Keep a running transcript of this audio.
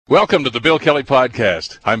Welcome to the Bill Kelly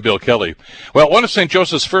Podcast. I'm Bill Kelly. Well, one of St.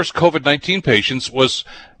 Joseph's first COVID-19 patients was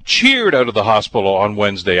cheered out of the hospital on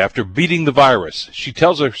Wednesday after beating the virus. She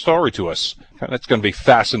tells her story to us. That's going to be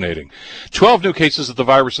fascinating. 12 new cases of the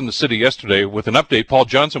virus in the city yesterday. With an update, Paul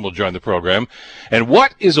Johnson will join the program. And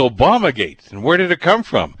what is Obamagate, and where did it come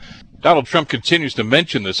from? Donald Trump continues to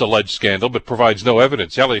mention this alleged scandal, but provides no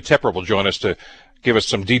evidence. Elliot Tepper will join us to give us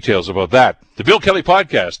some details about that. The Bill Kelly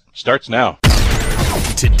Podcast starts now.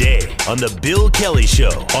 Today on The Bill Kelly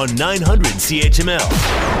Show on 900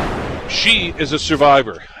 CHML. She is a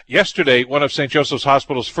survivor. Yesterday, one of St. Joseph's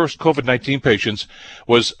Hospital's first COVID-19 patients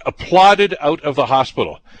was applauded out of the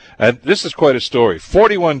hospital. And this is quite a story.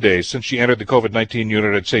 41 days since she entered the COVID-19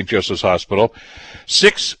 unit at St. Joseph's Hospital.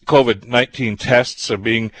 6 COVID-19 tests are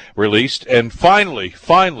being released. And finally,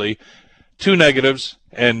 2 negatives.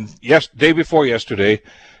 And day before yesterday,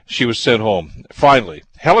 she was sent home. Finally.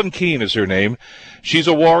 Helen Keene is her name. She's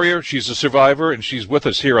a warrior, she's a survivor, and she's with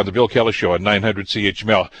us here on the Bill Kelly Show on 900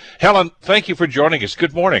 CHML. Helen, thank you for joining us.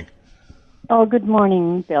 Good morning. Oh, good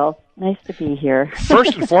morning, Bill. Nice to be here.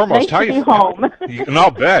 First and foremost, nice to be home.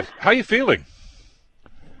 I'll bet. How are you feeling?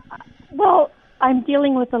 Well, I'm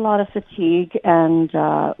dealing with a lot of fatigue and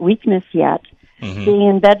weakness yet. Mm-hmm. Being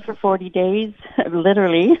in bed for 40 days,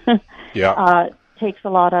 literally, yeah. Takes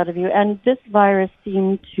a lot out of you. And this virus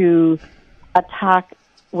seemed to attack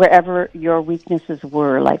wherever your weaknesses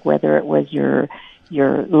were, like whether it was your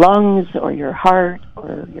lungs or your heart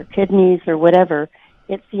or your kidneys or whatever.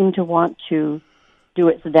 It seemed to want to do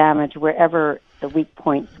its damage wherever the weak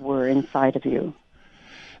points were inside of you.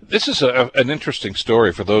 This is an interesting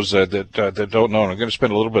story for those that don't know, and I'm going to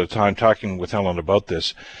spend a little bit of time talking with Helen about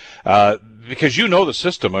this, because you know the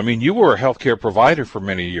system. I mean, you were a healthcare provider for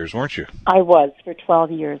many years, weren't you? I was for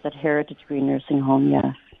 12 years at Heritage Green Nursing Home,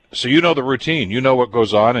 yes. So you know the routine, you know what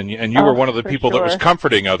goes on, and you were one of the people that was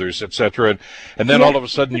comforting others, etc. And then all of a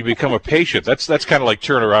sudden you become a patient. That's kind of like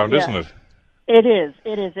turnaround, isn't it? It is.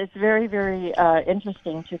 It's very, very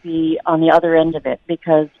interesting to be on the other end of it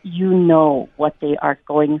because you know what they are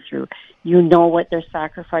going through. You know what they're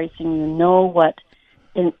sacrificing. You know what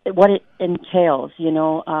it entails. You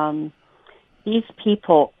know, these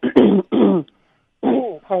people, pardon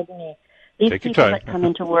me, these people that come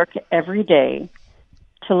into work every day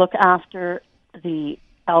to look after the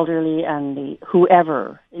elderly and the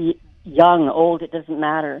whoever, young, old, it doesn't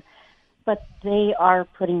matter. But they are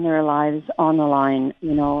putting their lives on the line,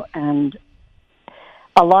 you know, and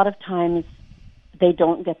a lot of times they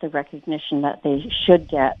don't get the recognition that they should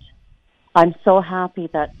get. I'm so happy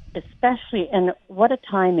that, especially, and what a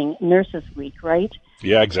timing, Nurses Week, right?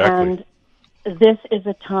 Yeah, exactly. And this is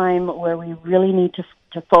a time where we really need to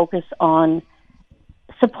focus on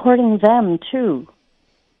supporting them, too,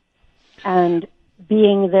 and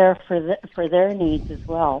being there for their needs as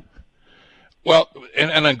well. Well,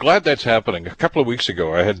 and I'm glad that's happening. A couple of weeks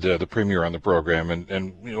ago, I had the premier on the program, and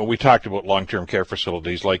you know, we talked about long-term care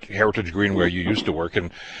facilities like Heritage Green, where you used to work,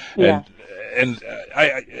 and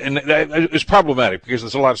it's problematic because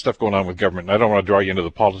there's a lot of stuff going on with government, and I don't want to draw you into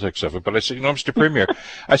the politics of it. But I said, you know, Mr. Premier,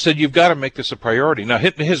 I said you've got to make this a priority. Now,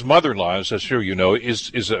 his mother-in-law, as I'm sure you know,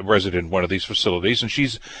 is a resident in one of these facilities, and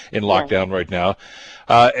she's in lockdown right now.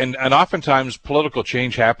 And oftentimes political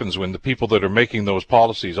change happens when the people that are making those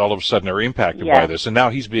policies all of a sudden are impacted by this, and now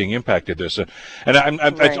he's being impacted this. And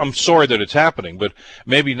I'm sorry that it's happening, but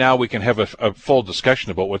maybe now we can have a full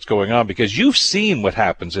discussion about what's going on, because you've seen what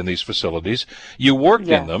happens in these facilities. You worked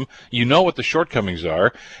in them. You know what the shortcomings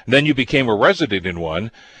are. And then you became a resident in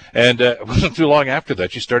one, and it wasn't too long after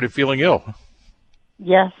that you started feeling ill.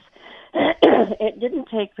 Yes. It didn't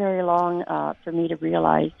take very long for me to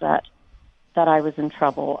realize that I was in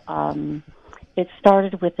trouble. It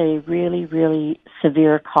started with a really, really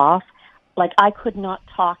severe cough. Like, I could not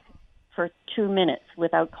talk for 2 minutes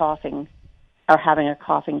without coughing or having a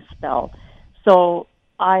coughing spell. So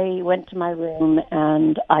I went to my room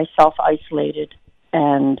and I self-isolated,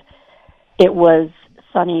 and it was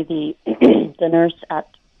Sonny, the nurse at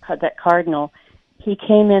Cardinal. He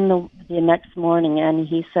came in the next morning and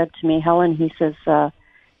he said to me, Helen, he says,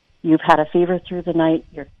 you've had a fever through the night,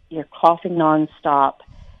 you're coughing nonstop.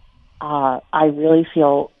 I really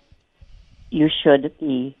feel you should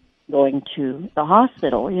be going to the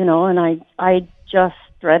hospital, you know, and I just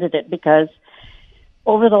dreaded it because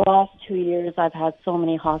over the last 2 years, I've had so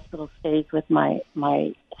many hospital stays with my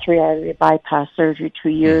 3-artery bypass surgery 2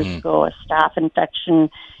 years ago, a staph infection.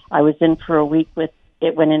 I was in for a week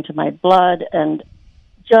it went into my blood, and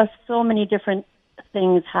just so many different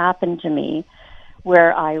things happened to me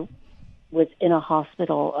where I was in a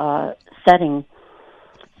hospital setting.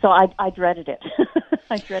 So I dreaded it.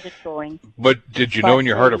 I dreaded going. But did you know in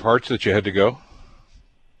your heart of hearts that you had to go?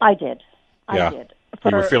 I did. Yeah. I did.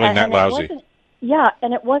 You were feeling that lousy.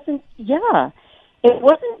 It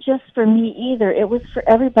wasn't just for me either. It was for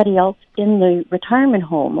everybody else in the retirement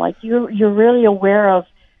home. Like, you're really aware of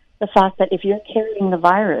the fact that if you're carrying the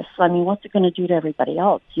virus, I mean, what's it going to do to everybody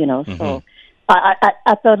else, you know? Mm-hmm. So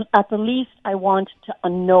at the least, I wanted to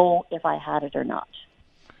know if I had it or not.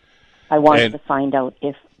 I wanted to find out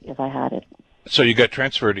if I had it. So you got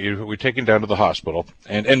transferred. You were taken down to the hospital.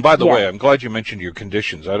 And by the way, I'm glad you mentioned your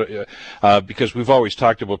conditions, because we've always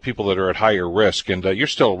talked about people that are at higher risk, and you're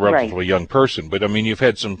still a relatively young person. But, I mean, you've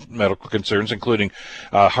had some medical concerns, including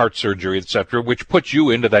heart surgery, et cetera, which puts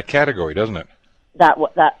you into that category, doesn't it? That's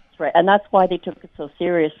right. And that's why they took it so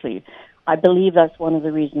seriously. I believe that's one of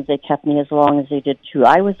the reasons they kept me as long as they did, too.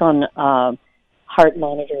 I was on heart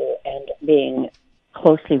monitor and being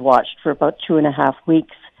closely watched for about 2.5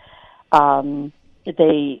 weeks.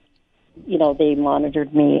 They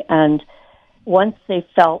monitored me, and once they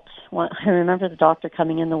felt, I remember the doctor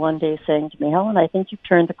coming in the one day saying to me, "Helen, I think you've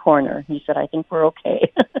turned the corner." He said, "I think we're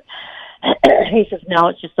okay." He says, "Now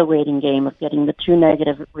it's just a waiting game of getting the 2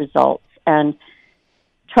 negative results." And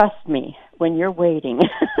trust me, when you're waiting,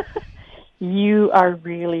 you are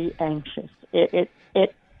really anxious.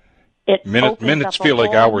 Minutes feel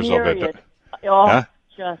like hours of it.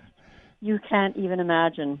 Just, you can't even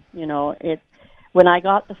imagine, you know, when I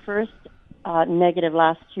got the first negative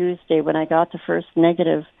last Tuesday, and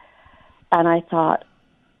I thought,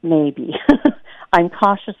 maybe, I'm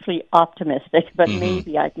cautiously optimistic, but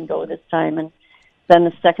maybe I can go this time. And then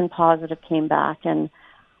the second positive came back, and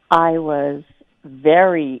I was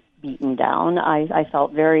very beaten down. I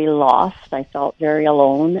felt very lost. I felt very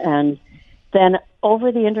alone. And then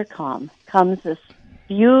over the intercom comes this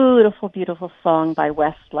beautiful, beautiful song by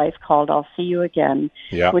Westlife called "I'll See You Again,"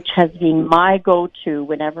 which has been my go-to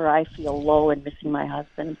whenever I feel low and missing my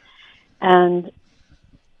husband. And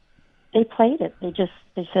they played it.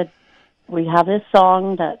 They said, "We have this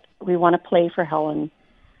song that we want to play for Helen,"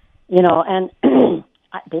 you know, and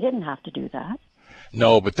they didn't have to do that.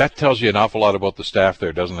 No, but that tells you an awful lot about the staff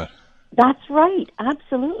there, doesn't it? That's right,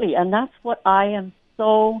 absolutely. And that's what I am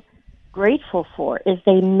so grateful for, is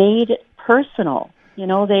they made it personal. You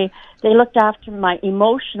know, they looked after my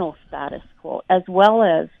emotional status quo as well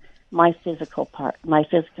as my physical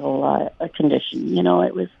condition. You know,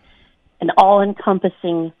 it was an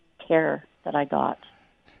all-encompassing care that I got.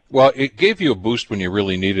 Well, it gave you a boost when you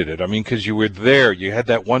really needed it. I mean, because you were there, you had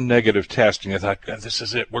that one negative test, and you thought, "This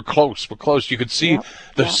is it. We're close. We're close." You could see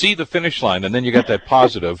the finish line, and then you got that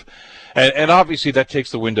positive. And obviously that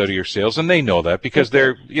takes the wind out of your sails, and they know that because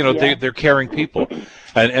they're caring people.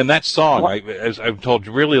 And that song, as I'm told,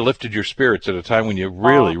 really lifted your spirits at a time when you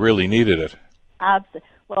really, really needed it. Absolutely.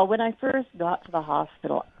 Well, when I first got to the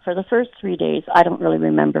hospital, for the first 3 days, I don't really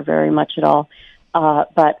remember very much at all.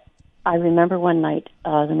 But I remember one night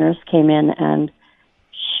the nurse came in and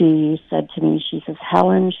she said to me, she says,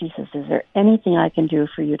 "Helen," she says, "is there anything I can do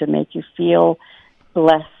for you to make you feel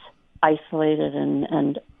less isolated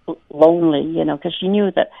and lonely?" You know, because she knew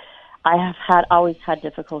that I always had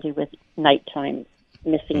difficulty with nighttime,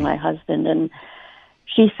 missing my husband. And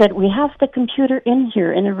she said, "We have the computer in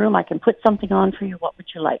here in the room. I can put something on for you. What would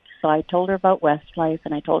you like?" So I told her about Westlife,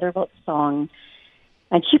 and I told her about the song.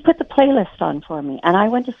 And she put the playlist on for me. And I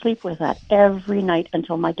went to sleep with that every night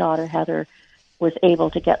until my daughter, Heather, was able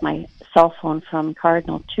to get my cell phone from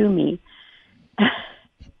Cardinal to me.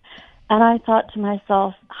 And I thought to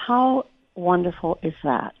myself, how wonderful is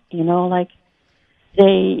that? You know, like,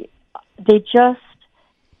 they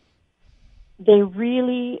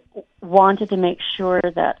really wanted to make sure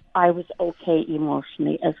that I was okay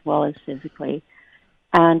emotionally as well as physically.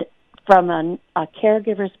 And from a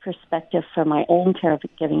caregiver's perspective, from my own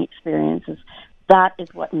caregiving experiences, that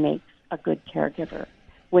is what makes a good caregiver.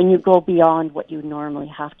 When you go beyond what you normally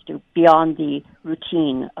have to do, beyond the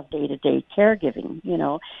routine of day-to-day caregiving, you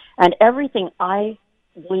know. And everything I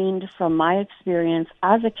gleaned from my experience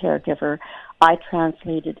as a caregiver, I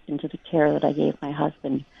translated into the care that I gave my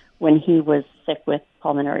husband when he was sick with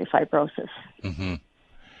pulmonary fibrosis. Mm-hmm.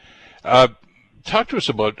 Talk to us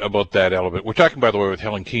about that element. We're talking, by the way, with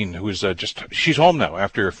Helen Keene, who's she's home now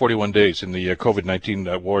after 41 days in the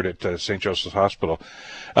COVID-19 ward at St. Joseph's Hospital.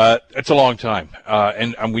 It's a long time.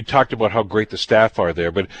 And we talked about how great the staff are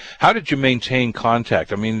there, but how did you maintain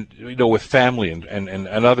contact? I mean, you know, with family and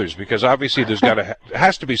others, because obviously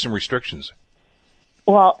has to be some restrictions.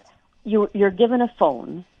 Well, you're given a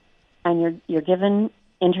phone, and you're given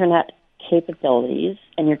internet capabilities,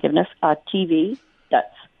 and you're given a TV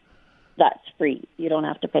that's free. You don't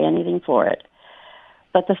have to pay anything for it.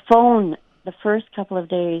 But the phone, the first couple of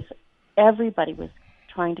days, everybody was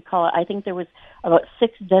trying to call it. I think there was about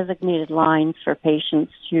 6 designated lines for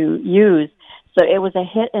patients to use. So it was a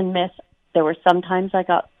hit and miss. There were sometimes I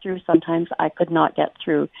got through, sometimes I could not get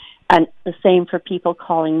through. And the same for people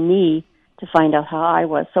calling me to find out how I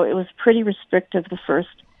was. So it was pretty restrictive the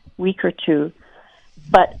first week or two.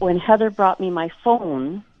 But when Heather brought me my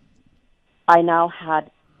phone, I now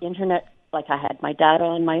had internet. Like I had my data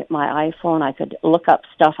on my iPhone. I could look up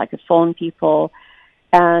stuff. I could phone people.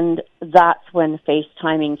 And that's when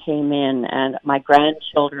FaceTiming came in, and my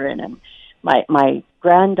grandchildren, and my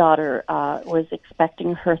granddaughter was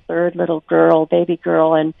expecting her third little girl, baby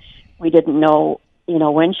girl, and we didn't know,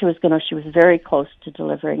 when she was she was very close to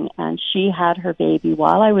delivering, and she had her baby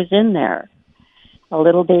while I was in there, a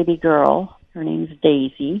little baby girl. Her name's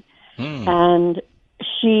Daisy. And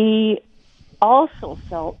she also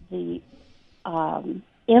felt the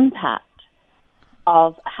impact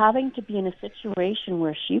of having to be in a situation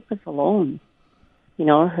where she was alone.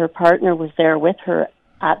 Her partner was there with her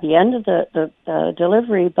at the end of the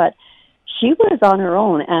delivery, but she was on her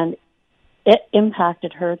own, and it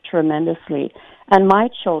impacted her tremendously. And my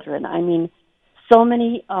children, so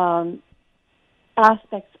many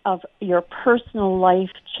aspects of your personal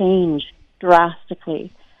life change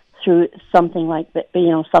drastically through something like that,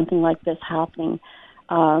 something like this happening.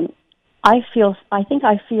 I think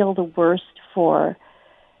I feel the worst for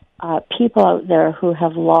people out there who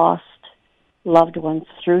have lost loved ones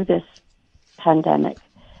through this pandemic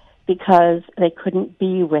because they couldn't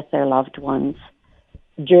be with their loved ones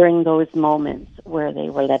during those moments where they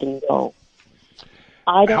were letting go.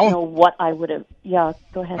 I don't know what I would have. Yeah,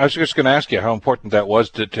 go ahead. I was just going to ask you how important that was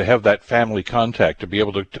to have that family contact, to be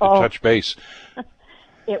able to touch base.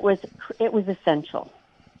 It was essential.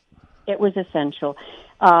 It was essential.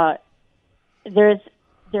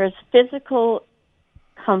 There's physical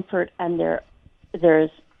comfort, and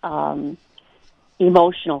there's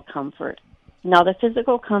emotional comfort. Now, the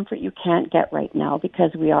physical comfort you can't get right now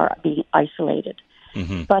because we are being isolated.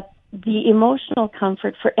 Mm-hmm. But the emotional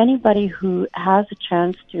comfort for anybody who has a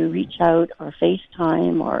chance to reach out or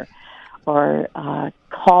FaceTime or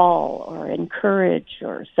call or encourage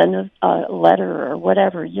or send a letter or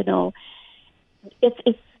whatever,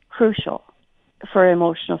 it's crucial for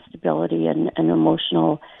emotional stability and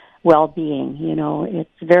emotional well-being.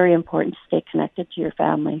 It's very important to stay connected to your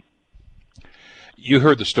family. You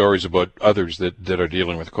heard the stories about others that are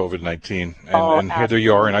dealing with COVID-19, and here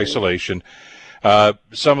you are in isolation.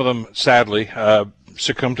 Some of them, sadly,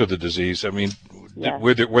 succumbed to the disease. Yes.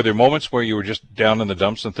 Were there moments where you were just down in the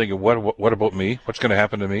dumps and thinking, what about me? What's going to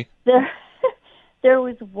happen to me? There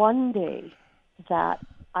was one day that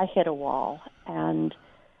I hit a wall, and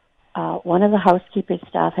one of the housekeeping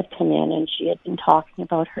staff had come in, and she had been talking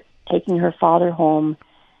about her taking her father home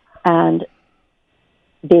and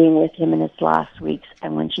being with him in his last weeks.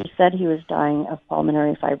 And when she said he was dying of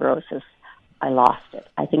pulmonary fibrosis, I lost it.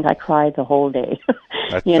 I think I cried the whole day.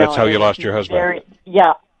 That's how you lost your husband.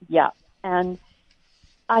 Yeah. And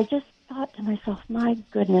I just thought to myself, my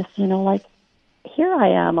goodness, here I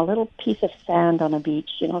am, a little piece of sand on a beach,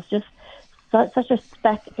 just such a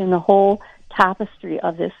speck in the whole tapestry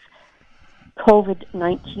of this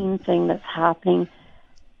COVID-19 thing that's happening.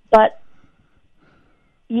 But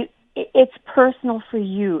it's personal for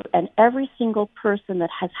you, and every single person that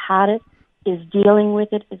has had it is dealing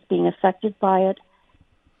with it, is being affected by it.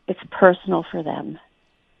 It's personal for them.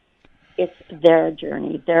 It's their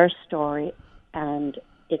journey, their story, and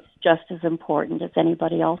it's just as important as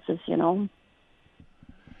anybody else's,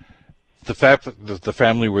 The fact that the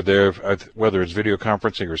family were there, whether it's video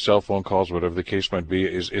conferencing or cell phone calls, whatever the case might be,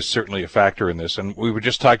 is certainly a factor in this. And we were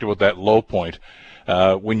just talking about that low point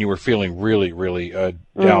when you were feeling really, really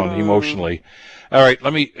down emotionally. All right,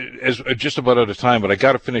 let me, just about out of time, but I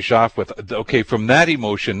got to finish off with, from that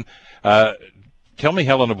emotion, tell me,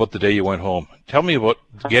 Helen, about the day you went home. Tell me about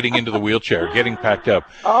getting into the wheelchair, getting packed up.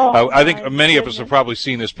 I think many of us have probably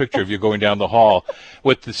seen this picture of you going down the hall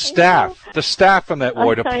with the staff in that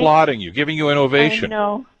ward applauding you, giving you an ovation.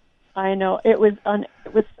 I know. It was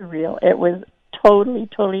surreal. It was totally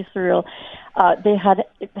surreal. They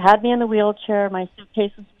had me in the wheelchair. My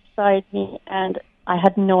suitcase was beside me, and I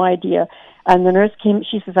had no idea. And the nurse came.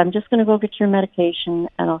 She says, "I'm just going to go get your medication,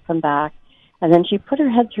 and I'll come back." And then she put her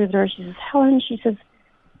head through the door. She says, "Helen," she says,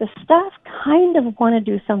 "the staff kind of want to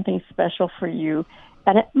do something special for you,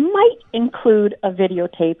 and it might include a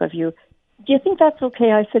videotape of you. Do you think that's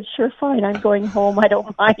okay?" I said, "Sure, fine. I'm going home. I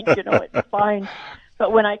don't mind. It's fine."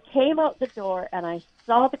 But when I came out the door and I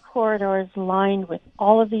saw the corridors lined with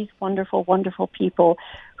all of these wonderful, wonderful people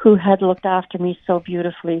who had looked after me so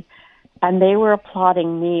beautifully, and they were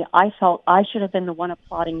applauding me. I felt I should have been the one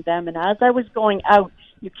applauding them. And as I was going out,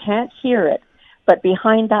 you can't hear it, but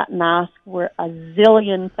behind that mask were a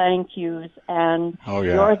zillion thank yous and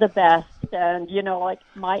you're the best. And, like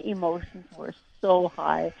my emotions were so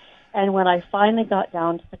high. And when I finally got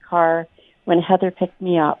down to the car, when Heather picked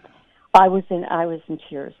me up, I was in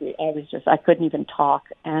tears. I couldn't even talk.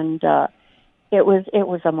 And, it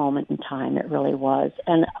was a moment in time. It really was.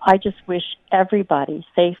 And I just wish everybody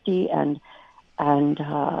safety and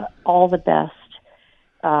all the best.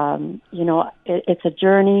 It's a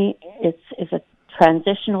journey. It's a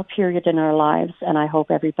transitional period in our lives, and I hope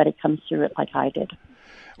everybody comes through it like I did.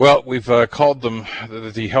 Well, we've called them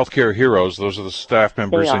the healthcare heroes. Those are the staff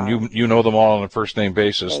members, and you know them all on a first name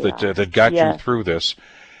basis that got you through this.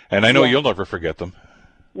 And I know you'll never forget them.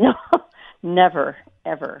 No, never,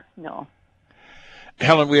 ever, no.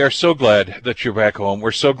 Helen, we are so glad that you're back home.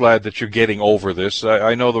 We're so glad that you're getting over this.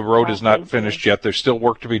 I know the road is not finished yet. There's still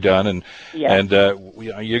work to be done, and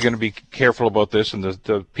you're going to be careful about this. And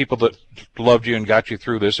the people that loved you and got you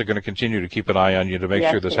through this are going to continue to keep an eye on you to make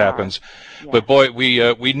sure this happens. Yes. But boy,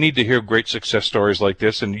 we need to hear great success stories like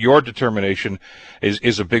this, and your determination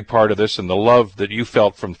is a big part of this, and the love that you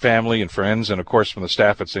felt from family and friends, and of course from the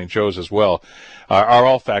staff at St. Joe's as well, are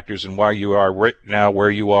all factors in why you are right now where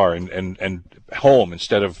you are, and home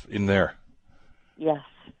instead of in there. Yes.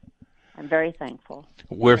 I'm very thankful.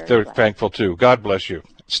 We're thankful too. God bless you.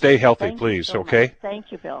 Stay healthy, please, so okay? Much.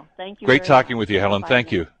 Thank you, Bill. Thank you. Great talking with you, Helen.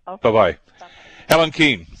 Thank you. Okay. Bye-bye. Helen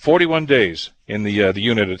Keene, 41 days in the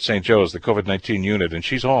unit at St. Joe's, the COVID-19 unit, and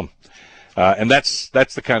she's home. And that's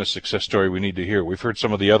the kind of success story we need to hear. We've heard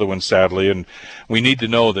some of the other ones, sadly, and we need to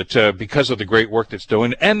know that because of the great work that's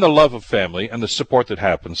doing and the love of family and the support that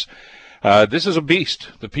happens, this is a beast.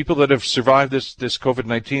 The people that have survived this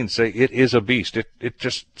COVID-19 say it is a beast. It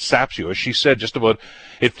just saps you. As she said, just about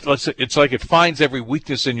it's like it finds every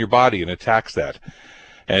weakness in your body and attacks that.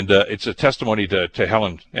 And it's a testimony to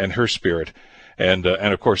Helen and her spirit, and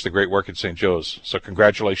of course the great work at St. Joe's. So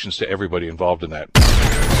congratulations to everybody involved in that.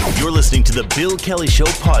 You're listening to the Bill Kelly Show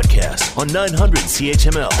podcast on 900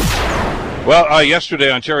 CHML. Well,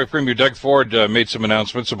 yesterday, Ontario Premier Doug Ford made some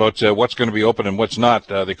announcements about what's going to be open and what's not.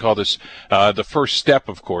 They call this the first step,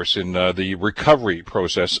 of course, in the recovery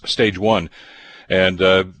process, stage one. And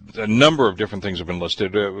a number of different things have been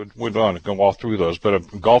listed. We're going to go all through those,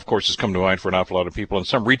 but golf courses come to mind for an awful lot of people, and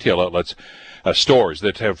some retail outlets, stores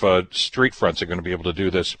that have street fronts are going to be able to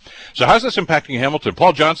do this. So how's this impacting Hamilton?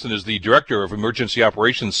 Paul Johnson is the Director of Emergency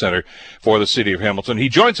Operations Center for the City of Hamilton. He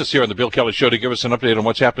joins us here on the Bill Kelly Show to give us an update on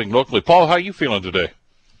what's happening locally. Paul, how are you feeling today?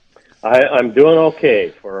 I'm doing okay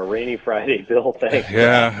for a rainy Friday, Bill. Thanks.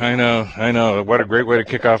 Yeah, I know. What a great way to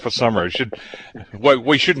kick off a summer.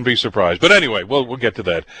 We shouldn't be surprised. But anyway, we'll get to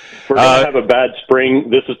that. If we're going to have a bad spring,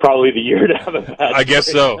 this is probably the year to have a bad spring. I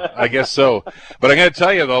guess so. But I'm going to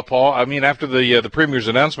tell you, though, Paul, I mean, after the Premier's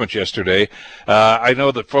announcement yesterday, I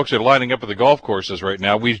know that folks are lining up at the golf courses right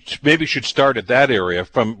now. We maybe should start at that area,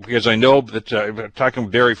 because I know that talking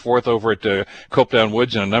Barry Forth over at Copedown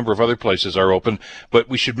Woods and a number of other places are open. But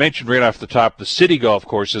we should mention right off the top, the city golf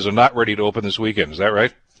courses are not ready to open this weekend. Is that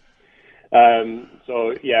right?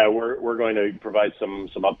 So yeah, we're going to provide some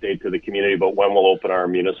update to the community about when we'll open our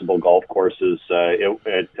municipal golf courses. It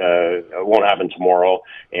won't happen tomorrow,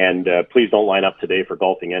 and please don't line up today for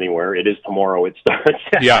golfing anywhere. It is tomorrow it starts.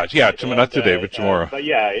 Not today, but tomorrow. But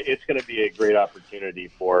yeah, it's going to be a great opportunity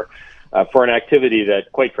for an activity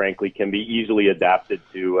that, quite frankly, can be easily adapted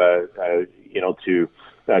to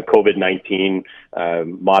COVID-19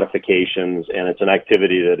 modifications, and it's an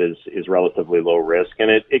activity that is relatively low risk, and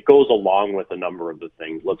it goes along with a number of the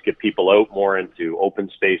things. Let's get people out more into open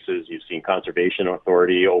spaces. You've seen Conservation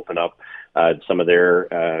Authority open up some of their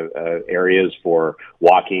areas for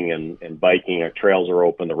walking and biking. Our trails are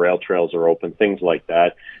open, the rail trails are open, things like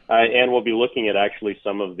that. And we'll be looking at actually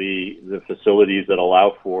some of the facilities that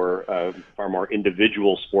allow for far more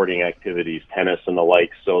individual sporting activities, tennis and the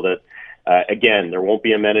like, so that again, there won't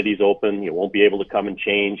be amenities open. You won't be able to come and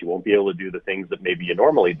change. You won't be able to do the things that maybe you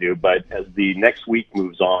normally do. But as the next week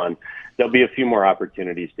moves on, there'll be a few more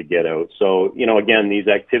opportunities to get out. So, again, these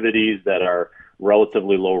activities that are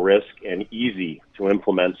relatively low risk and easy to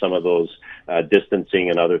implement some of those distancing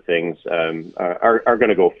and other things are going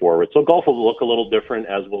to go forward. So golf will look a little different,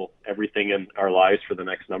 as will everything in our lives for the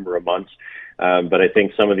next number of months. But I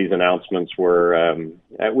think some of these announcements were,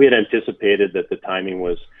 we had anticipated that the timing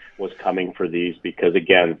was coming for these because,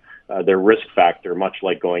 again, their risk factor, much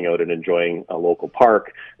like going out and enjoying a local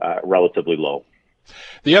park, relatively low.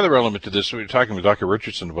 The other element to this, we were talking with Dr.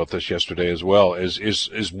 Richardson about this yesterday as well,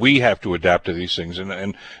 is we have to adapt to these things.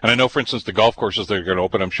 And I know, for instance, the golf courses that are going to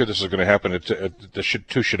open, I'm sure this is going to happen at the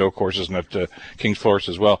two Chateau courses and at King's Forest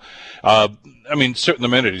as well. I mean, certain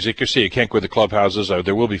amenities, you can see you can't go to the clubhouses.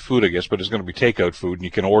 There will be food, I guess, but it's going to be takeout food, and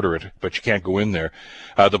you can order it, but you can't go in there.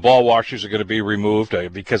 The ball washers are going to be removed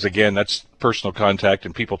because, again, that's personal contact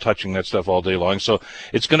and people touching that stuff all day long. So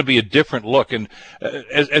it's going to be a different look. And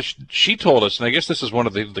as she told us, and I guess this is one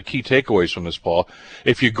of the key takeaways from this, Paul,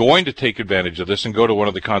 if you're going to take advantage of this and go to one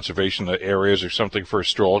of the conservation areas or something for a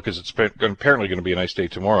stroll, because it's apparently going to be a nice day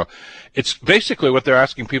tomorrow, it's basically what they're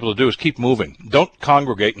asking people to do is keep moving. Don't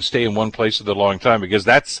congregate and stay in one place at a long time, because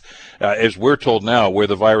that's, as we're told now, where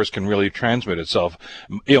the virus can really transmit itself.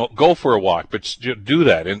 Go for a walk, but do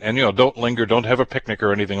that. And don't linger, don't have a picnic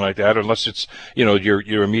or anything like that, unless it's,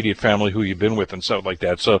 your immediate family who you've been with and stuff like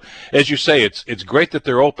that. So, as you say, it's great that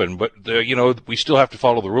they're open, but, we still have to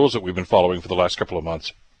follow the rules that we've been following for the last couple of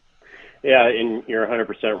months. Yeah, and you're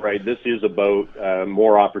 100% right. This is about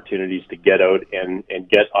more opportunities to get out and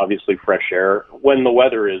get, obviously, fresh air when the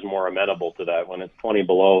weather is more amenable to that. When it's 20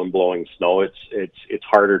 below and blowing snow, it's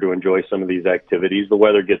harder to enjoy some of these activities. The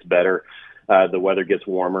weather gets better. The weather gets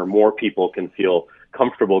warmer. More people can feel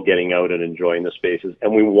comfortable getting out and enjoying the spaces,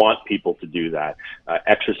 and we want people to do that.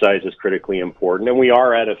 Exercise is critically important, and we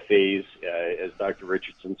are at a phase, as Dr.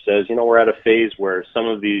 Richardson says, we're at a phase where some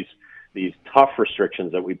of these tough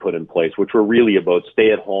restrictions that we put in place, which were really about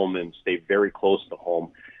stay at home and stay very close to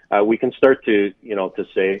home, we can start to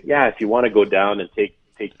say, yeah, if you want to go down and take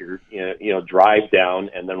your, drive down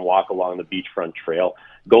and then walk along the beachfront trail,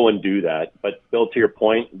 go and do that. But Bill, to your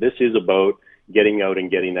point, this is about getting out and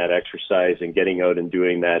getting that exercise and getting out and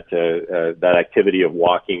doing that activity of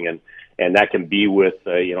walking, and that can be with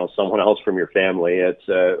someone else from your family. It's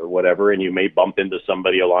whatever, and you may bump into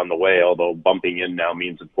somebody along the way, although bumping in now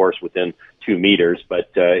means, of course, within 2 meters, but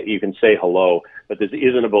you can say hello. But this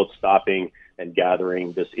isn't about stopping and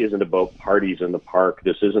gathering. This isn't about parties in the park.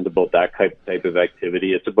 This isn't about that type of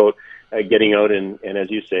activity. It's about getting out and as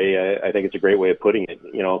you say, I think it's a great way of putting it,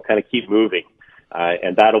 kind of keep moving.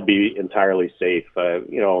 And that'll be entirely safe.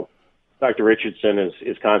 Dr. Richardson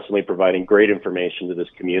is constantly providing great information to this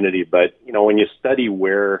community, but when you study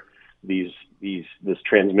where this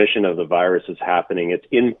transmission of the virus is happening, it's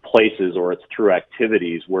in places or it's through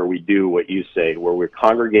activities where we do what you say, where we're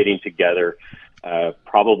congregating together,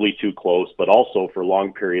 probably too close, but also for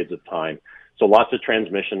long periods of time. So lots of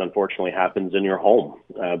transmission, unfortunately, happens in your home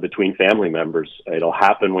between family members. It'll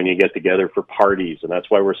happen when you get together for parties, and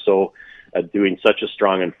that's why we're so doing such a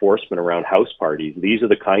strong enforcement around house parties. These are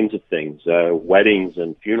the kinds of things, weddings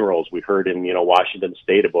and funerals. We heard in, Washington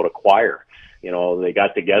State about a choir. They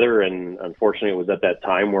got together, and unfortunately it was at that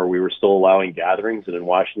time where we were still allowing gatherings, and in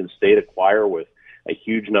Washington State, a choir with a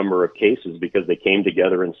huge number of cases because they came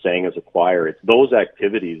together and sang as a choir. It's those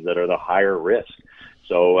activities that are the higher risk.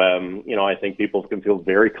 So, I think people can feel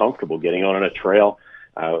very comfortable getting out on a trail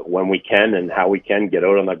when we can and how we can get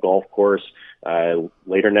out on the golf course.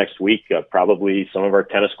 Later next week, probably some of our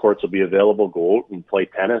tennis courts will be available. Go out and play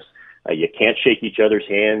tennis. You can't shake each other's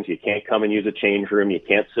hands. You can't come and use a change room. You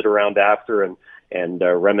can't sit around after and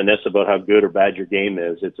reminisce about how good or bad your game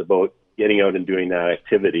is. It's about getting out and doing that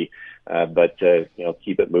activity. But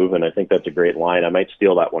keep it moving. I think that's a great line. I might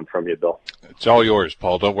steal that one from you, Bill. It's all yours,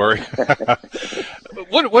 Paul. Don't worry.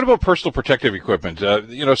 What about personal protective equipment?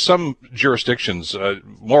 Some jurisdictions,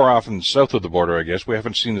 more often south of the border, I guess, we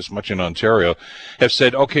haven't seen this much in Ontario, have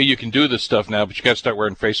said, okay, you can do this stuff now, but you got to start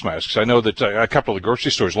wearing face masks. I know that a couple of the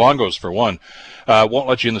grocery stores, Longo's for one, won't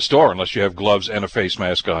let you in the store unless you have gloves and a face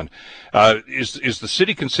mask on. Is the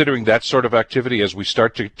city considering that sort of activity as we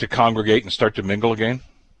start to congregate and start to mingle again?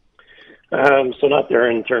 So not there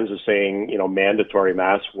in terms of saying, mandatory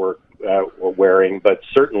mask wearing, but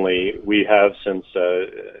certainly we have since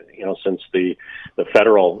the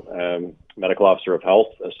federal medical officer of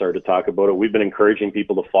health started to talk about it, we've been encouraging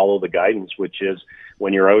people to follow the guidance, which is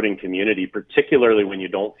when you're out in community, particularly when you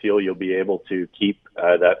don't feel you'll be able to keep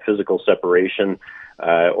that physical separation,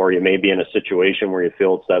 or you may be in a situation where you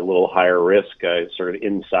feel it's that little higher risk, sort of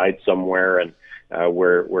inside somewhere and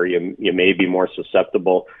where you may be more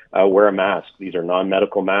susceptible, wear a mask. These are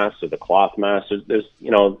non-medical masks or the cloth masks.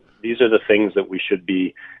 These are the things that we should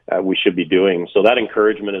be doing. So that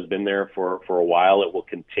encouragement has been there for a while. It will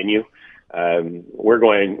continue.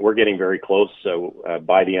 We're getting very close. So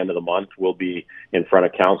by the end of the month, we'll be in front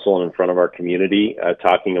of council and in front of our community,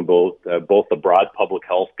 talking about both the broad public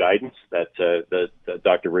health guidance that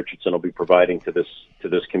Dr. Richardson will be providing to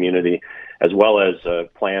this community, as well as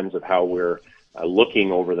plans of how we're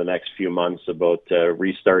looking over the next few months about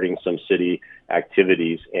restarting some city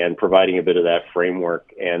activities and providing a bit of that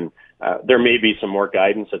framework. And there may be some more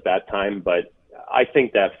guidance at that time, but I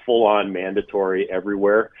think that full-on mandatory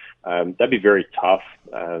everywhere, that'd be very tough.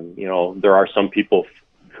 There are some people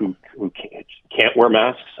who can't wear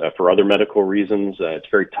masks for other medical reasons. It's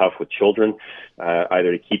very tough with children,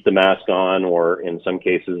 either to keep the mask on, or in some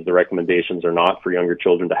cases the recommendations are not for younger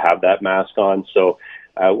children to have that mask on. So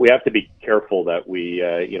we have to be careful that we,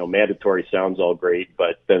 mandatory sounds all great,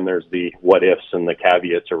 but then there's the what ifs and the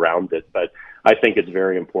caveats around it. But I think it's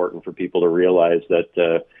very important for people to realize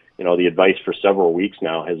that, the advice for several weeks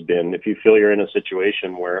now has been, if you feel you're in a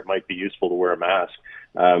situation where it might be useful to wear a mask,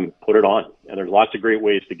 put it on. And there's lots of great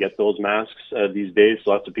ways to get those masks these days.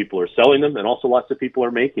 Lots of people are selling them, and also lots of people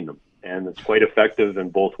are making them. And it's quite effective in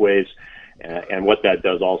both ways. And what that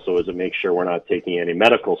does also is it makes sure we're not taking any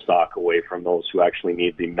medical stock away from those who actually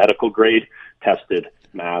need the medical grade tested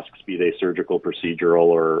masks, be they surgical, procedural,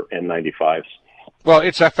 or N95s. Well,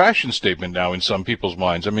 it's a fashion statement now in some people's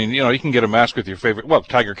minds. I mean, you can get a mask with your favorite,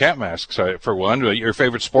 tiger cat masks for one, your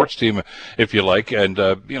favorite sports team, if you like. And,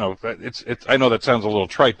 it's, I know that sounds a little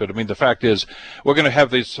trite, but I mean, the fact is we're going to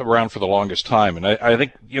have these around for the longest time. And I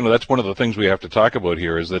think, that's one of the things we have to talk about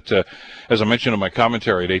here is that, as I mentioned in my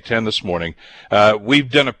commentary at 8:10 this morning,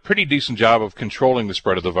 we've done a pretty decent job of controlling the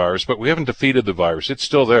spread of the virus, but we haven't defeated the virus. It's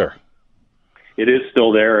still there. It is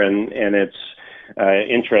still there, and it's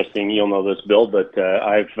interesting. You'll know this, Bill, but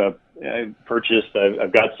I've purchased.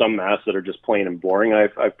 I've got some masks that are just plain and boring.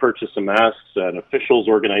 I've purchased some masks. An officials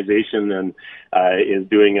organization and is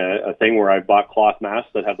doing a thing where I've bought cloth masks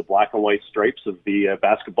that have the black and white stripes of the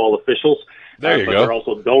basketball officials. There you go.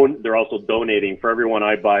 They're also donating. For everyone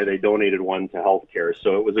I buy, they donated one to healthcare.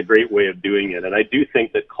 So it was a great way of doing it. And I do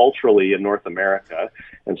think that culturally in North America,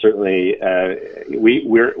 and certainly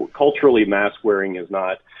we're culturally, mask wearing is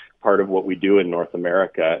not part of what we do in North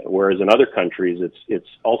America, whereas in other countries,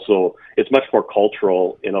 it's much more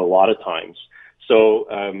cultural in a lot of times. So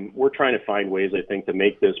we're trying to find ways, I think, to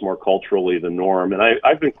make this more culturally the norm. And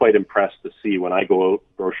I've been quite impressed to see when I go out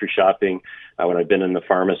grocery shopping, when I've been in the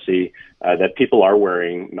pharmacy, that people are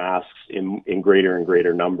wearing masks in greater and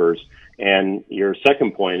greater numbers. And your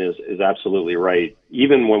second point is absolutely right.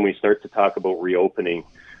 Even when we start to talk about reopening,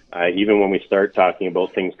 even when we start talking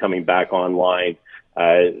about things coming back online,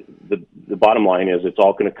 the bottom line is it's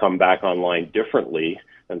all going to come back online differently.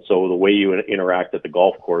 And so the way you interact at the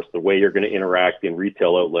golf course, the way you're going to interact in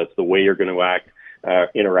retail outlets, the way you're going to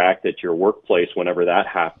interact at your workplace whenever that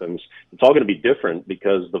happens, it's all going to be different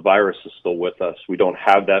because the virus is still with us. We don't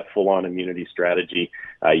have that full-on immunity strategy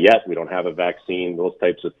yet. We don't have a vaccine, those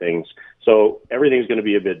types of things. So everything's going to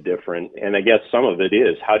be a bit different. And I guess some of it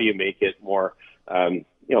is, how do you make it more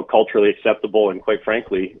culturally acceptable and, quite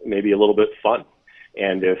frankly, maybe a little bit fun?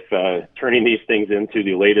 And if turning these things into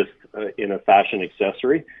the latest in a fashion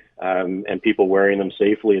accessory and people wearing them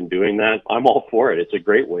safely and doing that, I'm all for it. It's a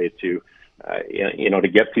great way to, to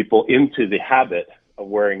get people into the habit of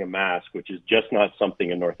wearing a mask, which is just not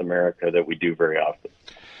something in North America that we do very often.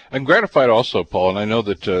 I'm gratified also, Paul, and I know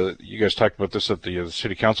that you guys talked about this at the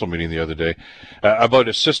city council meeting the other day, about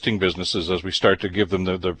assisting businesses as we start to give them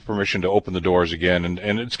the permission to open the doors again.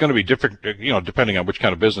 And it's going to be different, depending on which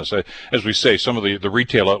kind of business. As we say, some of the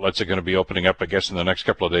retail outlets are going to be opening up, I guess, in the next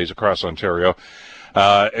couple of days across Ontario.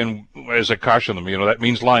 And as I caution them, that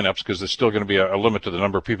means lineups because there's still going to be a limit to the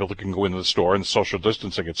number of people that can go into the store and social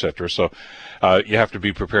distancing, et cetera. So you have to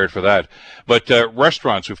be prepared for that. But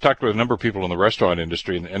restaurants, we've talked with a number of people in the restaurant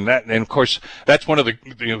industry, and of course, that's one of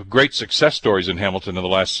the great success stories in Hamilton in the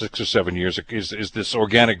last 6 or 7 years is this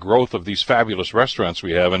organic growth of these fabulous restaurants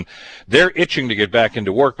we have. And they're itching to get back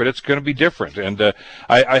into work, but it's going to be different. And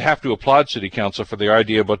I have to applaud City Council for the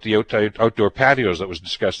idea about the outdoor patios that was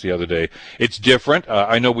discussed the other day. It's different.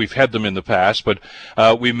 I know we've had them in the past, but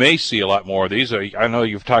we may see a lot more of these. I know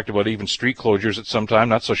you've talked about even street closures at some time.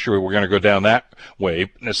 Not so sure we're going to go down that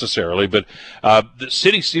way necessarily, but the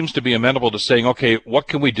city seems to be amenable to saying, okay, what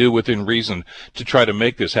can we do within reason to try to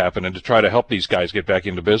make this happen and to try to help these guys get back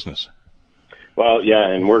into business? Well, yeah,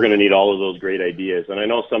 and we're going to need all of those great ideas. And I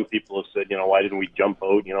know some people have said, why didn't we jump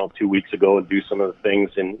out, 2 weeks ago and do some of the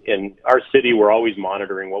things? In our city, we're always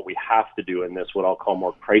monitoring what we have to do in this, what I'll call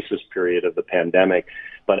more crisis period of the pandemic.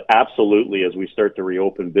 But absolutely, as we start to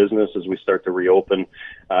reopen business, as we start to reopen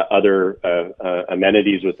other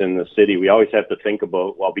amenities within the city, we always have to think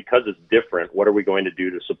about, well, because it's different, what are we going to do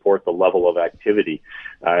to support the level of activity?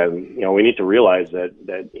 We need to realize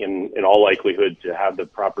that in all likelihood, to have the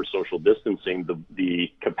proper social distancing,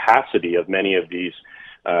 the capacity of many of these,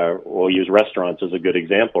 we'll use restaurants as a good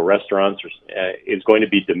example. Restaurants is going to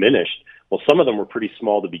be diminished Well, some of them were pretty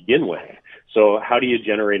small to begin with. So how do you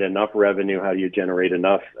generate enough revenue? How do you generate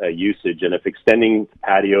enough usage? And if extending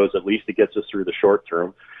patios, at least it gets us through the short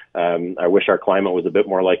term. I wish our climate was a bit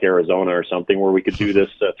more like Arizona or something where we could do this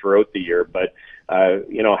throughout the year. But,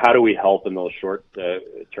 how do we help in those short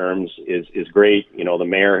terms is great. The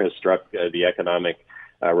mayor has struck the economic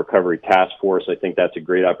recovery task force. I think that's a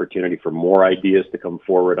great opportunity for more ideas to come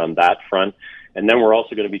forward on that front. And then we're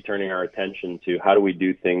also going to be turning our attention to how do we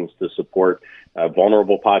do things to support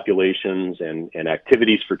vulnerable populations and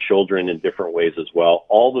activities for children in different ways as well.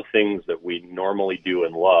 All the things that we normally do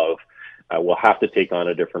and love will have to take on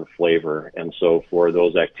a different flavor. And so for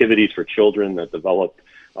those activities for children that develop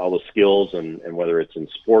all the skills, and whether it's in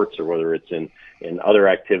sports or whether it's in other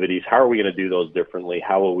activities, how are we going to do those differently?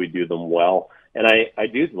 How will we do them well? And I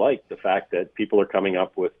do like the fact that people are coming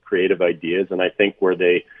up with creative ideas, and I think where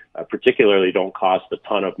they particularly don't cost a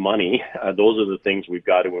ton of money, those are the things we've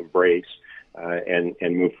got to embrace and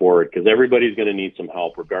move forward, because everybody's going to need some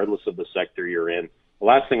help regardless of the sector you're in. The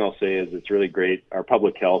last thing I'll say is it's really great. Our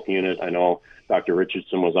public health unit, I know Dr.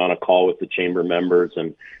 Richardson was on a call with the chamber members,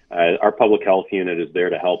 and our public health unit is there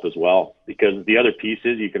to help as well, because the other piece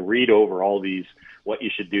is you can read over all these, what you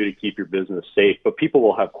should do to keep your business safe, but people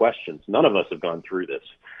will have questions. None of us have gone through this.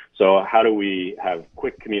 So how do we have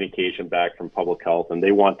quick communication back from public health? And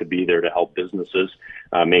they want to be there to help businesses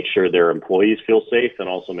make sure their employees feel safe and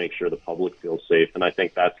also make sure the public feels safe. And I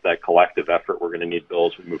think that's that collective effort we're going to need, Bill,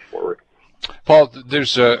 as we move forward. Paul,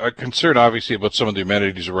 there's a concern, obviously, about some of the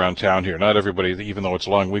amenities around town here. Not everybody, even though it's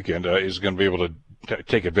a long weekend, is going to be able to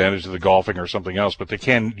take advantage of the golfing or something else, but they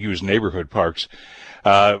can use neighborhood parks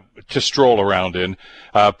to stroll around in.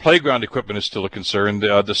 Playground equipment is still a concern.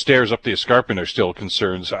 The stairs up the escarpment are still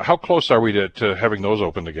concerns. How close are we to having those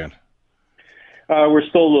opened again? We're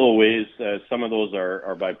still a little ways. Some of those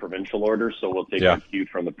are by provincial orders, so we'll take our cue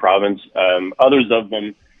from the province. Others of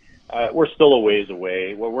them, we're still a ways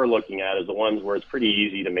away. What we're looking at is the ones where it's pretty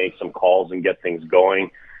easy to make some calls and get things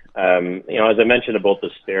going. As I mentioned about the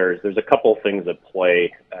stairs, there's a couple things at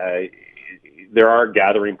play. There are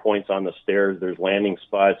gathering points on the stairs. There's landing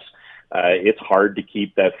spots. It's hard to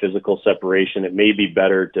keep that physical separation. It may be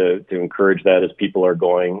better to encourage that as people are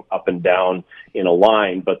going up and down in a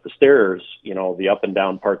line. But the stairs, the up and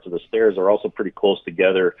down parts of the stairs are also pretty close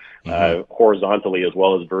together, horizontally as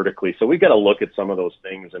well as vertically. So we've got to look at some of those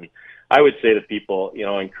things. And I would say to people,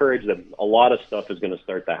 encourage that a lot of stuff is going to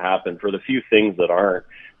start to happen. For the few things that aren't,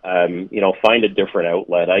 find a different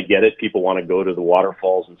outlet. I get it. People want to go to the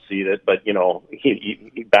waterfalls and see it. But,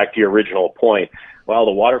 back to your original point, well,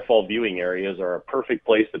 the waterfall viewing areas are a perfect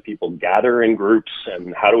place that people gather in groups.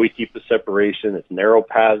 And how do we keep the separation? It's narrow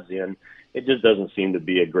paths in. It just doesn't seem to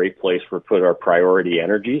be a great place for put our priority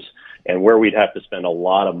energies. And where we'd have to spend a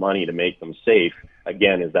lot of money to make them safe,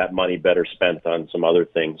 again, is that money better spent on some other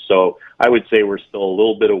things? So I would say we're still a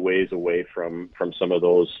little bit of ways away from some of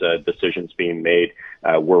those decisions being made.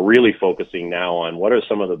 We're really focusing now on what are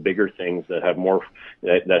some of the bigger things that have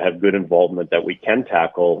that have good involvement that we can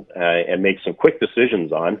tackle and make some quick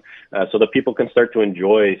decisions on, so that people can start to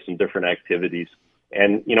enjoy some different activities.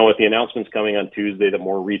 And, with the announcements coming on Tuesday that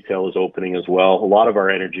more retail is opening as well, a lot of our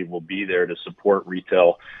energy will be there to support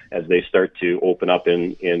retail as they start to open up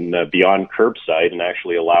in beyond curbside and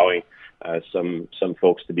actually allowing some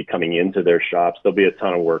folks to be coming into their shops. There'll be a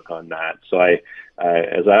ton of work on that. So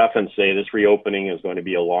as I often say, this reopening is going to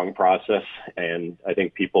be a long process, and I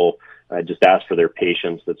think people just ask for their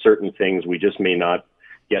patience that certain things we just may not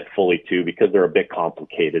get fully to because they're a bit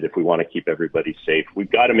complicated if we want to keep everybody safe. We've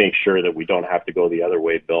got to make sure that we don't have to go the other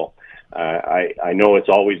way, Bill. I know it's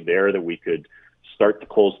always there that we could start to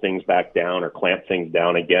close things back down or clamp things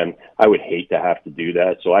down again. I would hate to have to do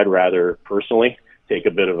that. So I'd rather personally take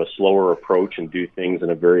a bit of a slower approach and do things in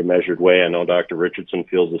a very measured way. I know Dr. Richardson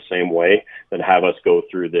feels the same way, than have us go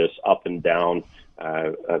through this up and down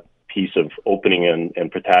piece of opening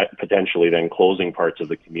and potentially then closing parts of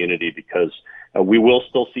the community, because we will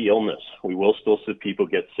still see illness. We will still see people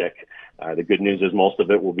get sick. The good news is most of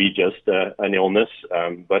it will be just an illness,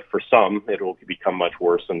 but for some, it will become much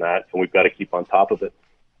worse than that, and we've got to keep on top of it.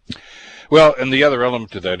 Well, and the other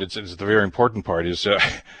element to that, it's the very important part, is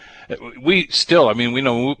we still, we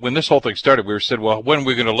know when this whole thing started, we said, well, when are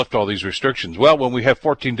we going to lift all these restrictions? Well, when we have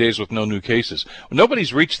 14 days with no new cases. Well,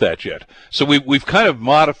 nobody's reached that yet. So we've kind of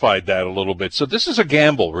modified that a little bit. So this is a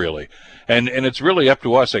gamble, really. And it's really up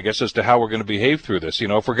to us, I guess, as to how we're going to behave through this.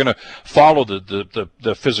 If we're going to follow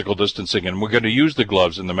the physical distancing and we're going to use the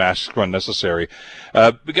gloves and the masks when necessary,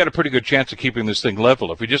 we got a pretty good chance of keeping this thing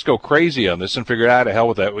level. If we just go crazy on this and figure out, to hell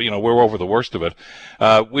with that, we're over the worst of it,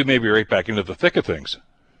 we may be right back into the thick of things.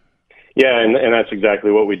 Yeah, and that's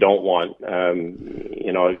exactly what we don't want.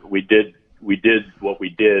 We did what we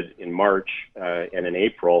did in March and in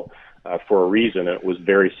April for a reason. It was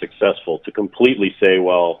very successful. To completely say,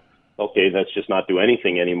 well, okay, let's just not do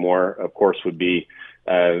anything anymore, of course, would be,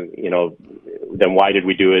 then why did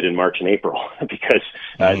we do it in March and April? Because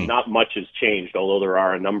not much has changed, although there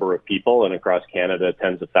are a number of people, and across Canada,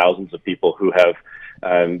 tens of thousands of people who have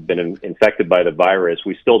been infected by the virus.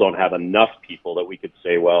 We still don't have enough people that we could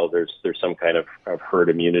say, well, there's some kind of herd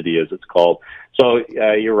immunity, as it's called. So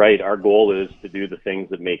you're right. Our goal is to do the things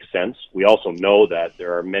that make sense. We also know that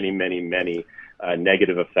there are many, many, many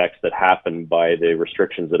negative effects that happen by the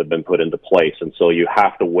restrictions that have been put into place. And so you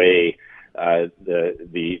have to weigh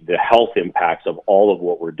the health impacts of all of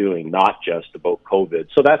what we're doing, not just about COVID.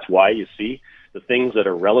 So that's why you see the things that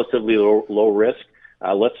are relatively low risk.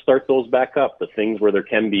 Let's start those back up. The things where there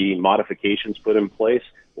can be modifications put in place,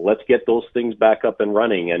 let's get those things back up and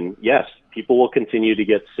running. And yes, people will continue to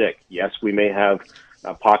get sick. Yes, we may have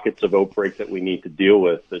pockets of outbreak that we need to deal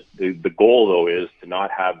with. The goal, though, is to not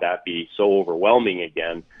have that be so overwhelming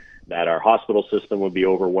again that our hospital system would be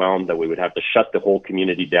overwhelmed, that we would have to shut the whole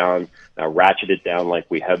community down, ratchet it down like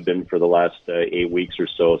we have been for the last 8 weeks or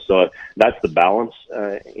so. So that's the balance,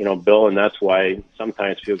 Bill, and that's why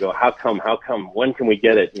sometimes people go, how come, when can we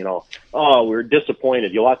get it? Oh, we're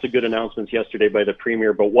disappointed. Lots of good announcements yesterday by the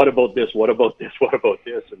Premier, but what about this? What about this? What about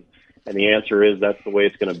this? And the answer is that's the way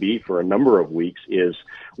it's going to be for a number of weeks, is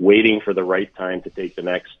waiting for the right time to take the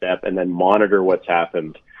next step and then monitor what's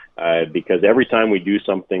happened. Because every time we do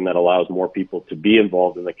something that allows more people to be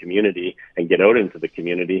involved in the community and get out into the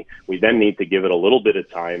community, we then need to give it a little bit of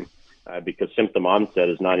time because symptom onset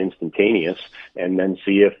is not instantaneous, and then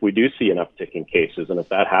see if we do see an uptick in cases. And if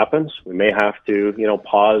that happens, we may have to,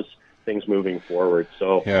 pause things moving forward.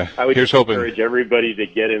 So I would just encourage everybody to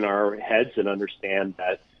get in our heads and understand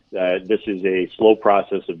that this is a slow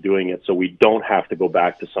process of doing it, so we don't have to go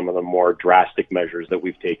back to some of the more drastic measures that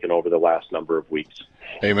we've taken over the last number of weeks.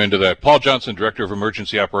 Amen to that. Paul Johnson, Director of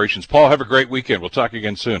Emergency Operations. Paul, have a great weekend. We'll talk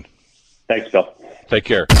again soon. Thanks, Bill. Take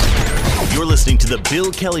care. You're listening to the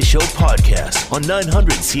Bill Kelly Show podcast on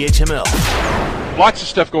 900 CHML. Lots of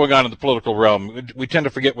stuff going on in the political realm. We tend to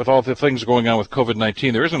forget, with all the things going on with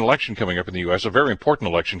COVID-19, there is an election coming up in the U.S., a very important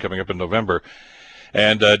election coming up in November.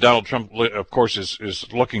 And Donald Trump, of course, is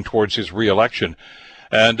looking towards his re-election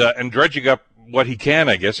and dredging up what he can,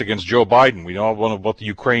 I guess, against Joe Biden. We know about the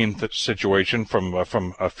Ukraine situation from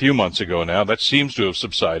a few months ago now. That seems to have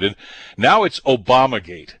subsided. Now it's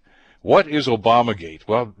Obamagate. What is Obamagate?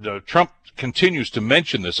 Well, Trump continues to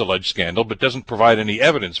mention this alleged scandal, but doesn't provide any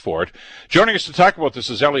evidence for it. Joining us to talk about this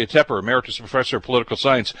is Elliot Tepper, Emeritus Professor of Political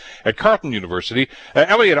Science at Carleton University.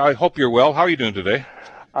 Elliot, I hope you're well. How are you doing today?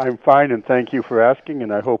 I'm fine, and thank you for asking,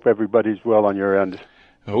 and I hope everybody's well on your end.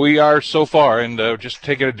 We are so far, and just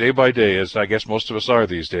taking it day by day, as I guess most of us are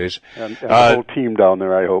these days. And the whole team down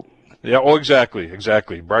there, I hope. Yeah,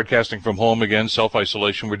 exactly. Broadcasting from home again,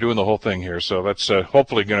 self-isolation. We're doing the whole thing here, so that's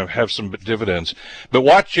hopefully going to have some dividends. But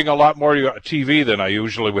watching a lot more TV than I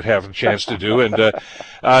usually would have a chance to do, and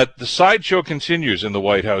the sideshow continues in the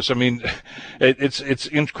White House. I mean, it's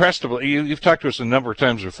incredible. You've talked to us a number of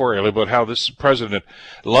times before, Ellie, about how this president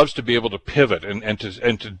loves to be able to pivot and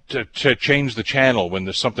to change the channel when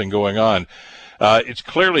there's something going on. It's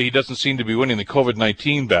clearly he doesn't seem to be winning the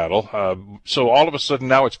COVID-19 battle. So all of a sudden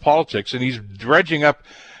now it's politics, and he's dredging up,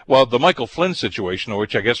 the Michael Flynn situation,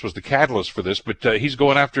 which I guess was the catalyst for this, but he's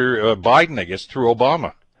going after Biden, I guess, through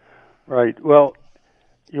Obama. Right. Well,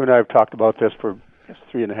 you and I have talked about this for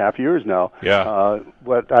 3.5 years now. Yeah.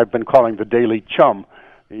 What I've been calling the daily chum.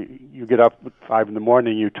 You get up at 5 in the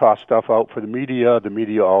morning, you toss stuff out for the media,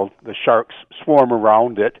 the sharks swarm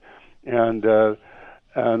around it, and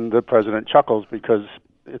the president chuckles because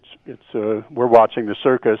we're watching the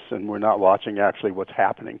circus and we're not watching actually what's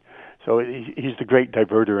happening. So he's the great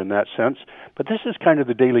diverter in that sense. But this is kind of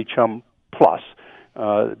the daily chum plus.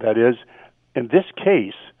 That is, in this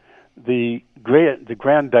case, the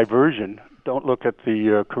grand diversion. Don't look at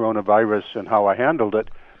the coronavirus and how I handled it,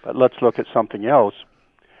 but let's look at something else.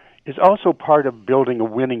 Is also part of building a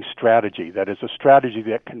winning strategy. That is a strategy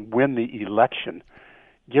that can win the election.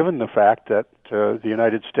 Given the fact that the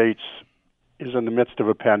United States is in the midst of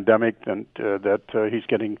a pandemic and that he's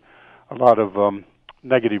getting a lot of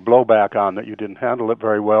negative blowback on that you didn't handle it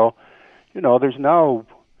very well, there's now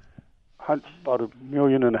about 1.5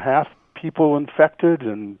 million people infected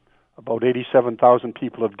and about 87,000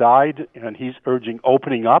 people have died, and he's urging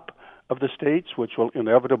opening up of the states, which will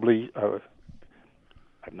inevitably, I'm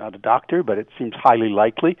not a doctor, but it seems highly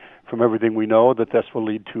likely from everything we know that this will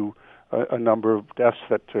lead to a number of deaths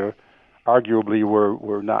that arguably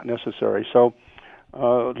were not necessary. So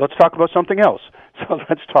let's talk about something else. So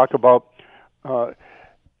let's talk about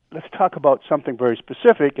something very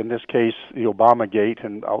specific. In this case, the Obamagate,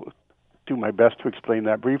 and I'll do my best to explain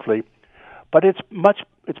that briefly. But it's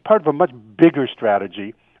part of a much bigger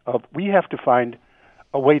strategy of we have to find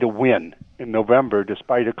a way to win in November,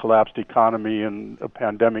 despite a collapsed economy and a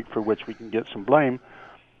pandemic for which we can get some blame.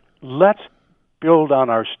 Let's build on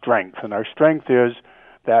our strength, and our strength is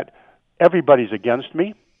that everybody's against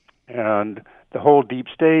me, and the whole deep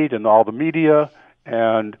state and all the media,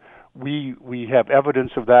 and we have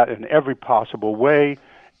evidence of that in every possible way,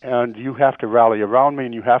 and you have to rally around me,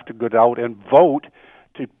 and you have to go out and vote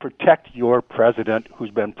to protect your president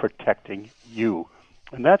who's been protecting you.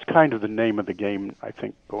 And that's kind of the name of the game, I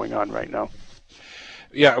think, going on right now.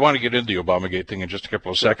 Yeah, I want to get into the Obamagate thing in just a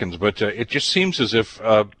couple of seconds, but it just seems as if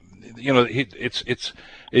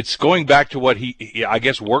it's going back to what he I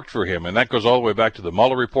guess worked for him, and that goes all the way back to the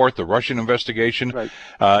Mueller report, the Russian investigation, right.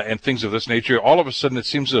 And things of this nature. All of a sudden, it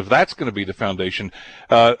seems as if that's going to be the foundation.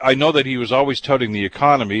 I know that he was always touting the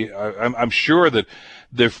economy. I'm sure that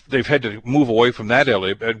they've had to move away from that,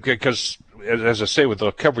 Elliot, because, as I say, with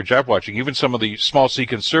the coverage I'm watching, even some of the small C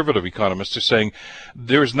conservative economists are saying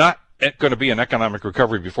there's not going to be an economic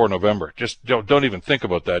recovery before November. Just don't even think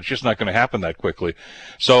about that. It's just not going to happen that quickly.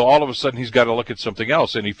 So all of a sudden he's got to look at something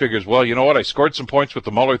else, and he figures, well, you know what? I scored some points with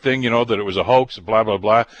the Mueller thing, that it was a hoax, blah, blah,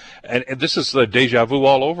 blah. And this is the deja vu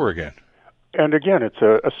all over again. And again, it's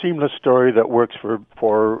a seamless story that works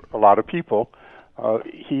for a lot of people.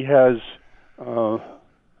 He has,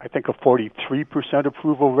 I think, a 43%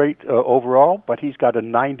 approval rate overall, but he's got a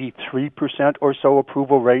 93% or so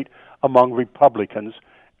approval rate among Republicans,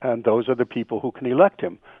 and those are the people who can elect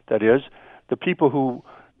him. That is, the people who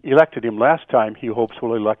elected him last time, he hopes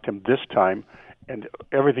will elect him this time, and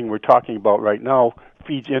everything we're talking about right now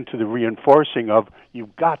feeds into the reinforcing of,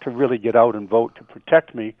 you've got to really get out and vote to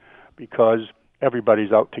protect me because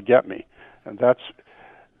everybody's out to get me. And that's,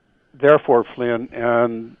 therefore, Flynn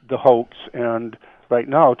and the hoax. And right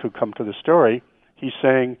now, to come to the story, he's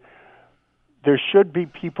saying there should be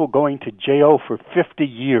people going to jail for 50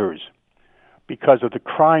 years because of the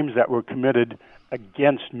crimes that were committed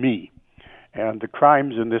against me. And the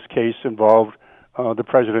crimes in this case involved the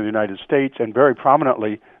President of the United States, and very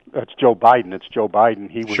prominently, that's Joe Biden. It's Joe Biden.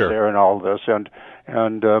 He was there in all this.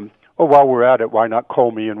 And while we're at it, why not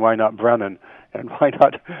Comey, and why not Brennan, and why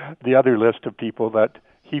not the other list of people that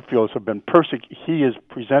he feels have been persecuted? He is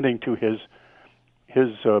presenting to his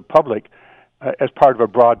public as part of a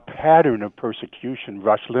broad pattern of persecution.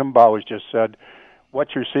 Rush Limbaugh has just said,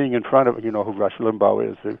 what you're seeing in front of, you know who Rush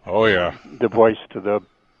Limbaugh is, the voice to the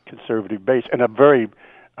conservative base, and a very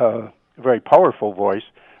powerful voice.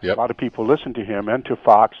 Yep. A lot of people listen to him and to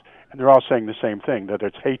Fox, and they're all saying the same thing, that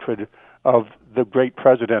it's hatred of the great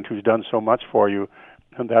president who's done so much for you,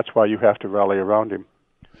 and that's why you have to rally around him.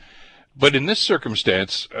 But in this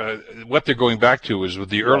circumstance, what they're going back to is with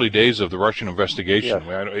the early days of the Russian investigation.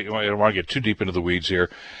 Yes. I don't want to get too deep into the weeds here,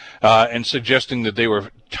 and suggesting that they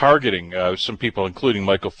were targeting some people, including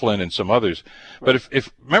Michael Flynn and some others. Right. But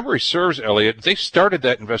if memory serves, Elliot, they started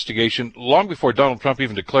that investigation long before Donald Trump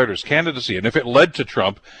even declared his candidacy. And if it led to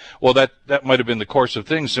Trump, well, that might have been the course of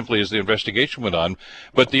things simply as the investigation went on.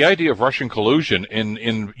 But the idea of Russian collusion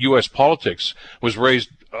in U.S. politics was raised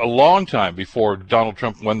a long time before Donald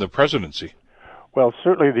Trump won the presidency. Well,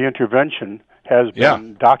 certainly the intervention has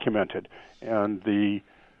been documented, and the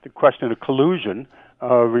question of collusion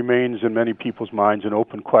remains in many people's minds an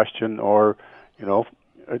open question, or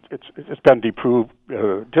it's been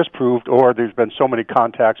disproved, or there's been so many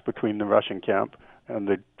contacts between the Russian camp and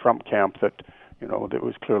the Trump camp that there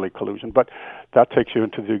was clearly collusion. But that takes you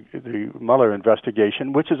into the Mueller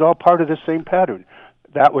investigation, which is all part of the same pattern.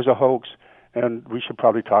 That was a hoax. And we should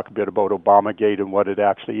probably talk a bit about Obamagate and what it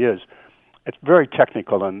actually is. It's very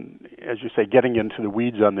technical, and as you say, getting into the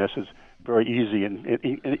weeds on this is very easy, and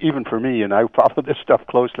even for me, and I follow this stuff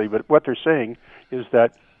closely, but what they're saying is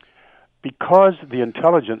that because the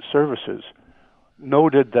intelligence services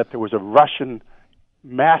noted that there was a Russian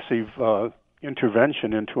massive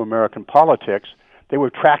intervention into American politics, they were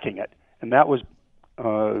tracking it. And that was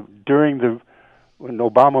when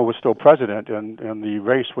Obama was still president and the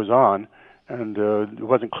race was on, and it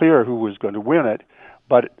wasn't clear who was going to win it,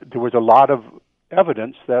 but there was a lot of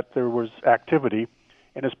evidence that there was activity.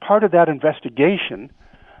 And as part of that investigation,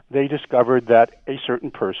 they discovered that a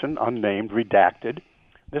certain person, unnamed, redacted,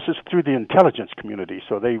 this is through the intelligence community,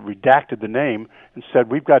 so they redacted the name and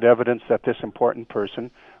said, we've got evidence that this important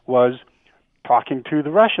person was talking to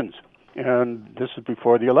the Russians. And this is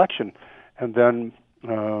before the election. And then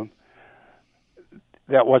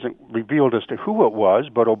that wasn't revealed as to who it was,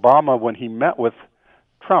 but Obama, when he met with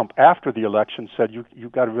Trump after the election, said,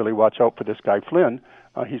 you've got to really watch out for this guy Flynn.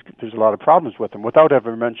 There's a lot of problems with him, without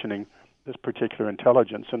ever mentioning this particular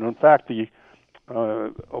intelligence. And in fact, the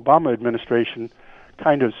Obama administration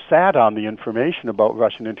kind of sat on the information about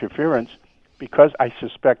Russian interference because I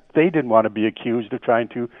suspect they didn't want to be accused of trying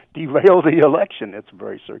to derail the election. It's a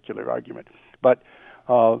very circular argument. But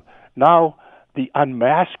now the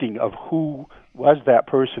unmasking of who was that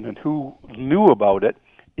person and who knew about it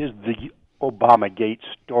is the Obamagate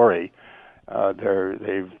story.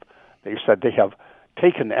 They've said they have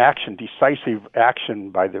taken action, decisive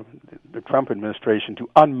action by the Trump administration to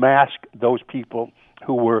unmask those people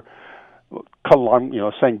who were,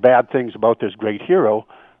 saying bad things about this great hero,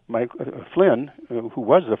 Mike Flynn, who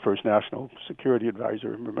was the first national security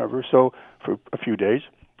advisor, remember, so for a few days.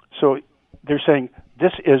 So they're saying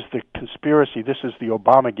this is the conspiracy, this is the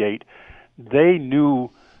Obamagate. They knew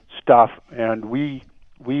stuff, and we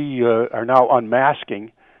are now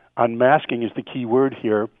unmasking. Unmasking is the key word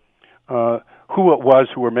here. Who it was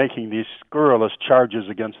who were making these scurrilous charges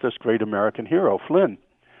against this great American hero, Flynn.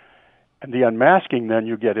 And the unmasking, then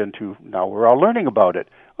you get into, now we're all learning about it.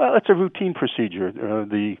 Well, it's a routine procedure.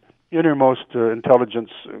 The innermost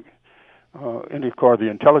intelligence, core of the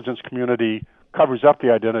intelligence community covers up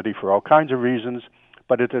the identity for all kinds of reasons,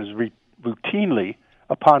 but it is routinely,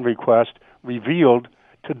 upon request, revealed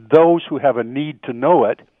to those who have a need to know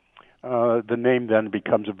it. The name then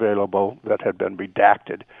becomes available that had been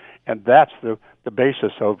redacted. And that's the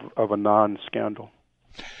basis of a non-scandal.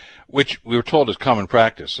 Which we were told is common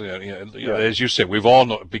practice. As you said, we've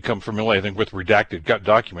all become familiar, I think, with redacted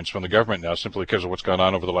documents from the government now simply because of what's gone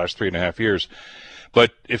on over the last 3.5 years.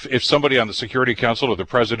 But if somebody on the Security Council or the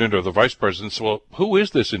president or the vice president says, well, who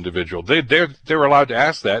is this individual? They're allowed to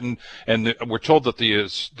ask that, and we're told that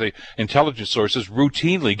the intelligence sources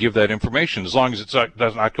routinely give that information as long as it's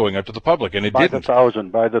not going out to the public, and it didn't.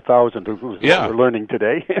 By the thousand, what we're learning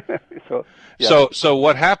today. So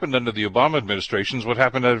what happened under the Obama administration is what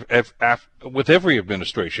happened with every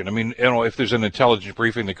administration. I mean, if there's an intelligence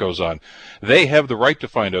briefing that goes on, they have the right to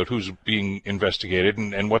find out who's being investigated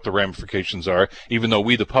and what the ramifications are, even though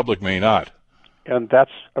we, the public, may not. And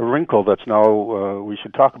that's a wrinkle that's now we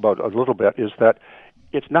should talk about a little bit, is that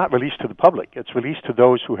it's not released to the public. It's released to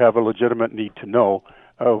those who have a legitimate need to know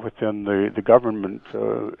within the government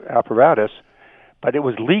apparatus. But it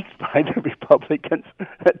was leaked by the Republicans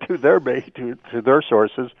to their base, to their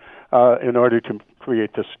sources, in order to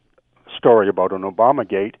create this story about an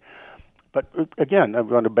Obamagate. But again, I'm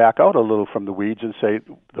going to back out a little from the weeds and say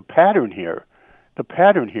the pattern here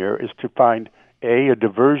is to find a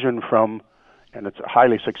diversion from, and it's a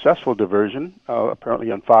highly successful diversion.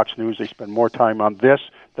 Apparently on Fox News, they spend more time on this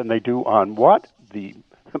than they do on what? The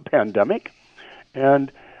pandemic.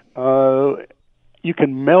 And you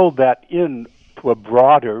can meld that in to a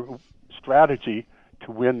broader strategy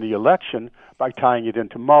to win the election by tying it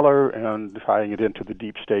into Mueller and tying it into the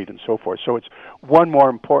deep state and so forth. So it's one more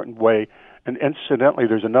important way. And incidentally,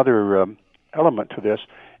 there's another element to this,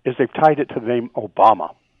 is they've tied it to the name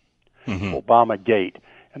Obama, Obamagate.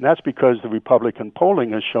 And that's because the Republican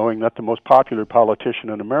polling is showing that the most popular politician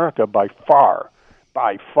in America by far,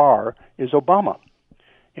 is Obama.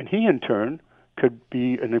 And he, in turn, could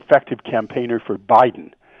be an effective campaigner for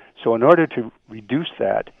Biden. So in order to reduce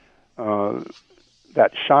that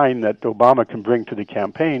shine that Obama can bring to the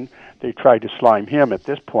campaign, they tried to slime him at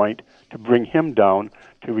this point to bring him down,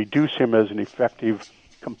 to reduce him as an effective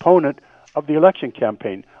component of the election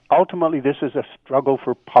campaign. Ultimately, this is a struggle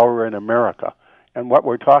for power in America, and what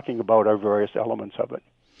we're talking about are various elements of it.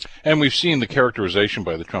 And we've seen the characterization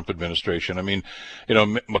by the Trump administration. I mean,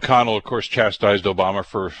 McConnell, of course, chastised Obama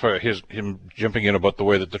for him jumping in about the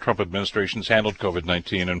way that the Trump administration's handled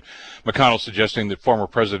COVID-19, and McConnell suggesting that former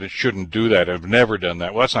presidents shouldn't do that, have never done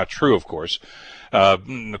that. Well, that's not true, of course.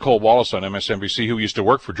 Nicole Wallace on MSNBC, who used to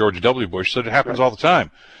work for George W. Bush, said it happens all the time.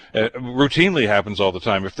 Routinely happens all the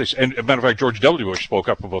time. And as a matter of fact, George W. Bush spoke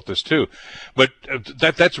up about this too. But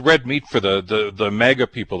that's red meat for the MAGA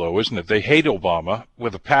people, though, isn't it? They hate Obama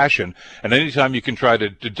with a passion, and anytime you can try to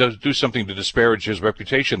do something to disparage his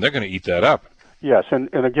reputation, they're going to eat that up. Yes, and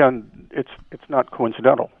again, it's not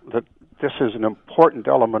coincidental that this is an important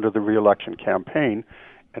element of the re-election campaign,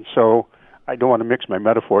 and so I don't want to mix my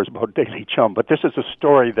metaphors about Daily Chum, but this is a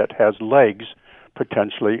story that has legs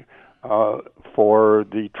potentially for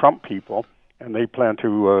the Trump people, and they plan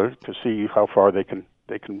to see how far they can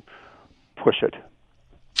push it.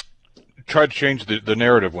 Try to change the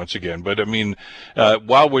narrative once again, but I mean,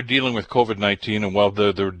 while we're dealing with COVID-19 and while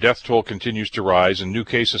the death toll continues to rise and new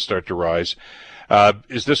cases start to rise,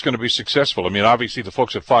 Is this going to be successful? I mean, obviously the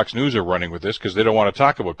folks at Fox News are running with this because they don't want to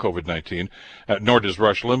talk about COVID-19, nor does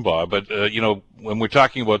Rush Limbaugh. But, when we're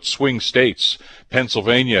talking about swing states,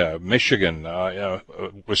 Pennsylvania, Michigan,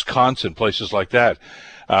 Wisconsin, places like that,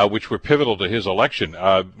 which were pivotal to his election,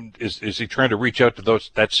 is he trying to reach out to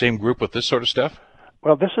that same group with this sort of stuff?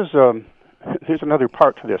 Well, here's another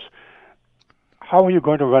part to this. How are you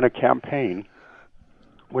going to run a campaign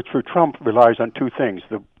which for Trump relies on two things,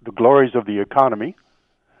 the glories of the economy,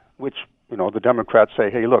 which, the Democrats say,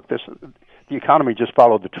 hey, look, the economy just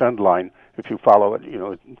followed the trend line. If you follow it,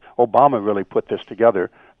 Obama really put this together,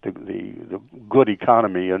 the good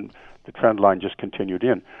economy, and the trend line just continued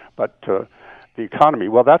in. But the economy,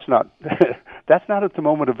 well, that's not that's not at the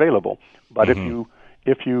moment available. But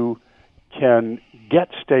if you can get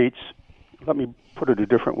states, let me put it a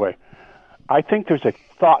different way. I think there's a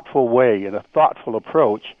thoughtful way and a thoughtful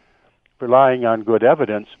approach relying on good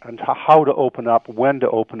evidence on how to open up, when to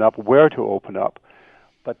open up, where to open up.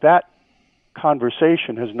 But that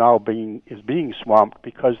conversation is being swamped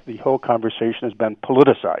because the whole conversation has been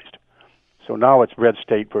politicized. So now it's red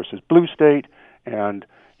state versus blue state, and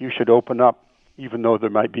you should open up even though there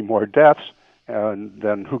might be more deaths, and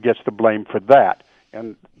then who gets the blame for that?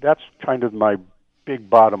 And that's kind of my big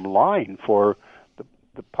bottom line for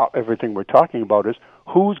everything we're talking about is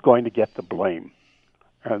who's going to get the blame.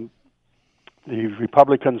 And the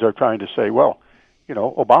Republicans are trying to say, well,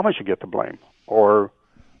 Obama should get the blame, or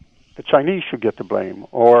the Chinese should get the blame,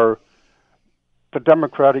 or the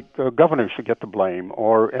Democratic governor should get the blame,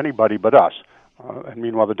 or anybody but us. And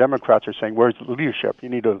meanwhile, the Democrats are saying, where's the leadership? You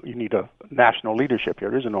need a national leadership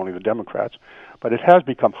here. It isn't only the Democrats. But it has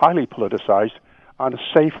become highly politicized on a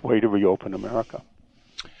safe way to reopen America.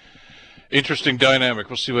 Interesting dynamic.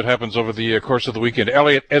 We'll see what happens over the course of the weekend.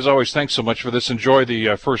 Elliot, as always, thanks so much for this. Enjoy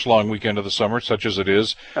the first long weekend of the summer, such as it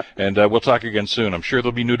is, and we'll talk again soon. I'm sure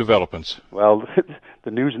there'll be new developments. Well,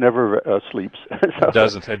 the news never sleeps. It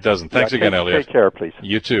doesn't. Thanks again, Elliot. Take care, please.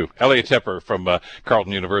 You too. Elliot Tepper from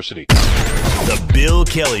Carleton University. The Bill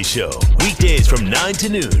Kelly Show, weekdays from 9 to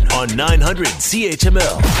noon on 900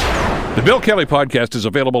 CHML. The Bill Kelly Podcast is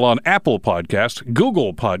available on Apple Podcast,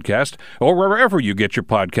 Google Podcast, or wherever you get your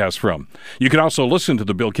podcasts from. You can also listen to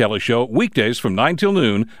The Bill Kelly Show weekdays from 9 till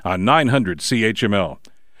noon on 900 CHML.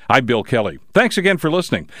 I'm Bill Kelly. Thanks again for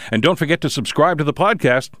listening. And don't forget to subscribe to the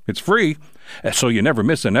podcast. It's free, so you never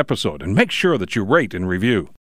miss an episode. And make sure that you rate and review.